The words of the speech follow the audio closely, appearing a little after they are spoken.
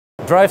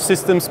drive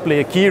systems play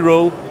a key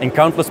role in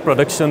countless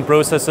production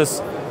processes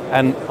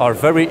and are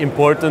very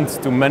important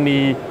to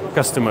many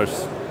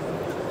customers.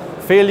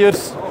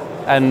 Failures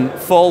and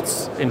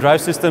faults in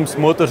drive systems,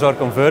 motors or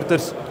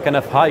converters can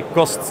have high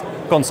cost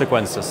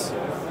consequences.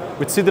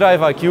 With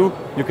Sidrive IQ,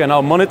 you can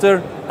now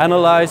monitor,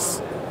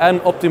 analyze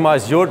and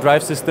optimize your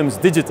drive systems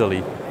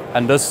digitally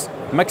and thus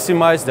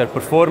maximize their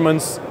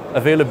performance,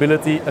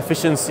 availability,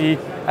 efficiency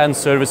and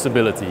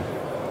serviceability.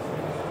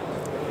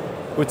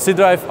 With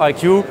Sidrive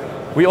IQ,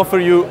 we offer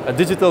you a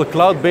digital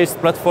cloud-based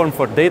platform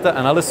for data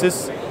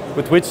analysis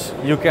with which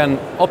you can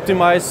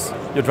optimize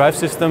your drive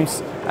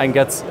systems and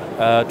get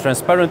a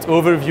transparent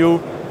overview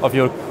of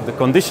the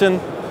condition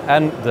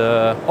and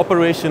the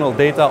operational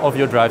data of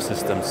your drive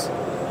systems.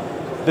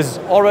 This is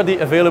already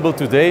available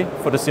today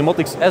for the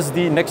Siemens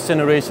SD next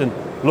generation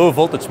low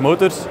voltage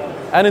motors,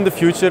 and in the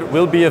future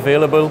will be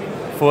available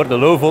for the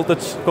low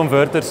voltage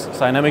converters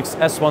Siemens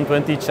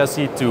S120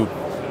 chassis 2.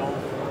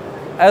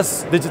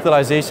 As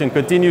digitalization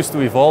continues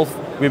to evolve,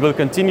 we will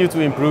continue to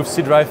improve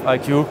Sidrive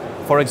IQ,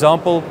 for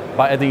example,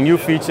 by adding new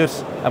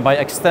features and by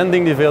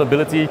extending the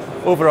availability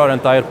over our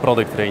entire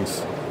product range.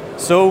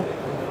 So,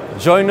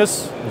 join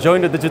us,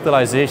 join the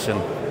digitalization.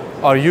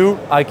 Are you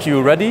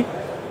IQ ready?